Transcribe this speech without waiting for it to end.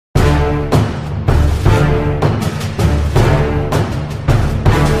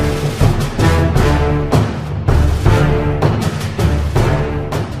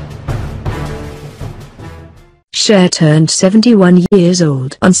Cher turned 71 years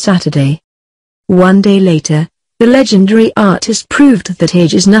old on Saturday. One day later, the legendary artist proved that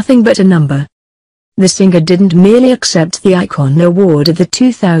age is nothing but a number. The singer didn't merely accept the Icon Award at the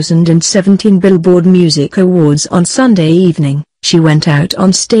 2017 Billboard Music Awards on Sunday evening, she went out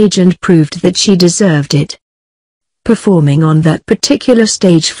on stage and proved that she deserved it. Performing on that particular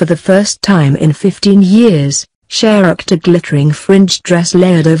stage for the first time in 15 years, Cher rocked a glittering fringed dress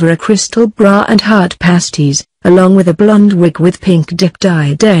layered over a crystal bra and heart pasties, along with a blonde wig with pink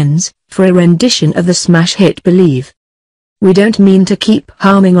dip-dyed ends, for a rendition of the smash hit Believe. We don't mean to keep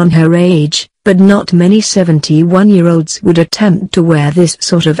harming on her age, but not many 71-year-olds would attempt to wear this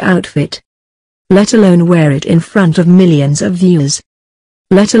sort of outfit. Let alone wear it in front of millions of viewers.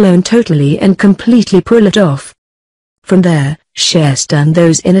 Let alone totally and completely pull it off. From there, Cher stunned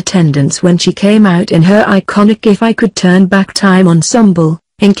those in attendance when she came out in her iconic If I Could Turn Back Time ensemble,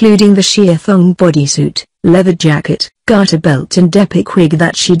 including the sheer thong bodysuit, leather jacket, garter belt and epic wig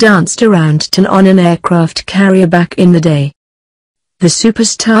that she danced around town on an aircraft carrier back in the day. The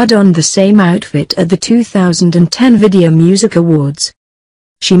superstar donned the same outfit at the 2010 Video Music Awards.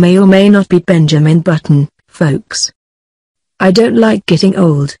 She may or may not be Benjamin Button, folks. I don't like getting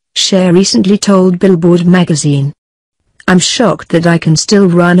old, Cher recently told Billboard magazine. I'm shocked that I can still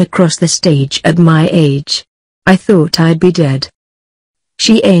run across the stage at my age. I thought I'd be dead.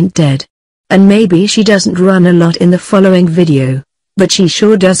 She ain't dead. And maybe she doesn't run a lot in the following video, but she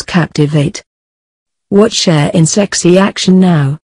sure does captivate. Watch Cher in sexy action now.